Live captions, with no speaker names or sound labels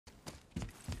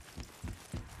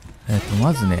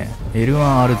まずね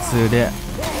L1R2 で、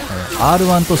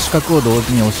R1 と四角を同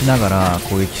時に押しながら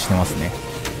攻撃してますね。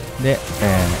で、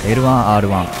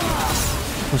L1R1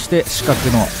 そして四角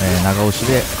の、長押し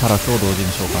でカラスを同時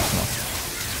に召喚します。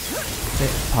で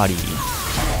パリー、こ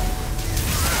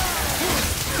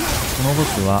のボ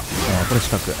スは、これ四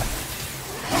角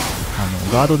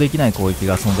ガードできない攻撃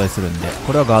が存在するんで、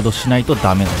これはガードしないと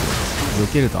ダメなんです。避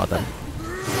けると当たる。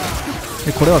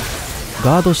でこれは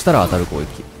ガードしたら当たる攻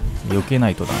撃、避けな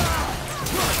いとダメ。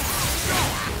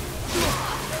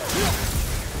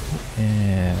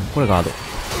これガード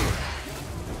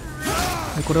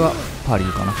で、これはパリ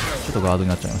ーかな。ちょっとガードに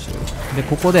なっちゃいましたけど、で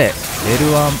ここで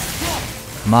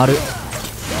L1 丸を押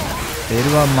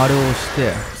し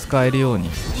て使えるよう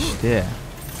にして、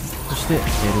そして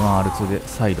L1R2 で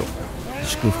再度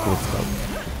祝福を使う。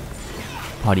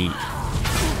パリー、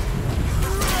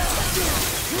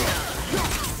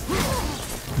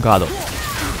ガード、2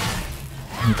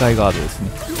回ガードです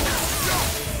ね。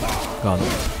ガード、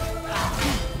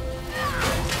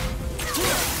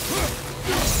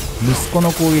息子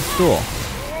の攻撃と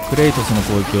クレイトスの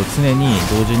攻撃を常に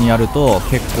同時にやると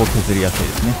結構削りやすい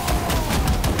ですね。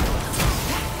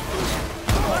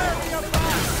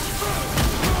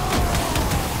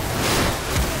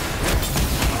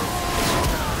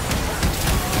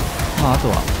あと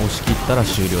は押し切ったら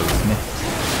終了ですね。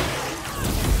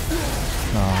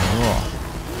なるほ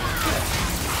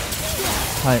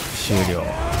ど、はい、終了。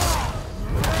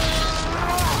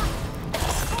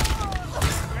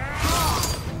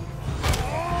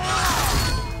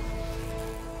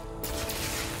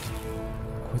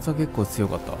こいつは結構強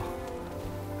かったわ。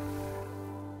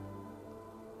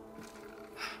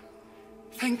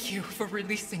 Thank you for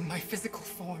releasing my physical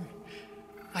form.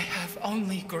 I have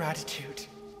only gratitude.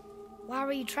 Why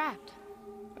were you trapped?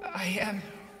 I am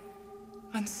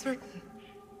uncertain.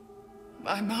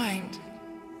 My mind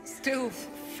still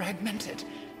fragmented.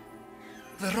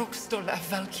 The Rokstol of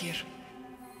Valkyr.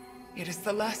 It is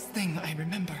the last thing I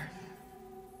remember.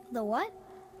 The what?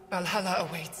 Valhalla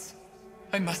awaits.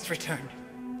 I must return.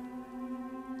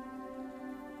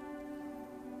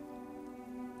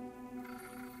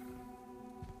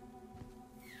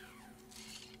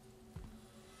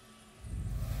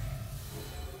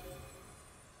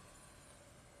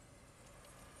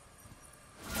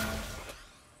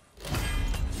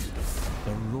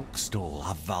 The Rokstol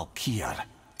of Valkyr.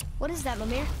 What is that,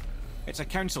 Mimir? It's a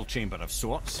council chamber of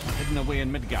sorts, hidden away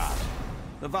in Midgard.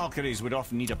 The Valkyries would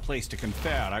often need a place to confer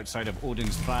outside of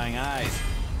Odin's prying eyes.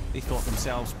 They thought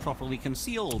themselves properly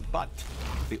concealed, but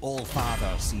the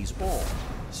All-Father sees all,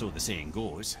 so the saying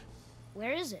goes.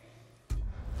 Where is it?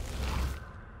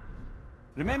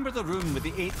 Remember the room with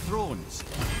the 8 thrones? I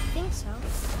think so.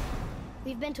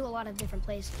 We've been to a lot of different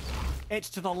places. It's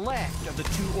to the left of the 2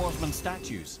 Oarsman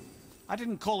statues. I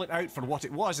didn't call it out for what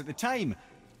it was at the time.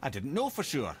 I didn't know for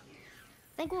sure.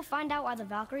 Think we'll find out why the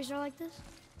Valkyries are like this?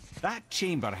 That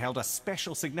chamber held a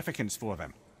special significance for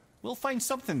them. We'll find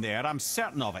something there, I'm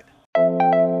certain of it.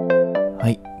 は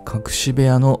い、隠し部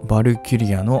屋のバルキュ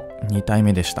リアの2体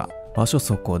目でした。場所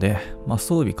そこで、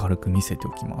装備軽く見せて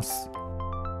おきます。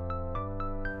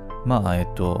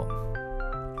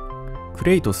ク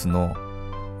レイトスの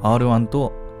R1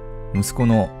 と息子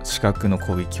の四角の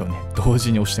攻撃をね、同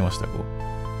時に押してました。こ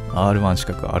う R1 四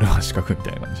角 R1 四角み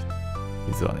たいな感じで、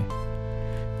実はね。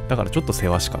だからちょっとせ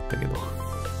わしかったけど、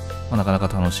なかなか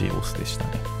楽しいボスでした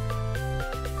ね。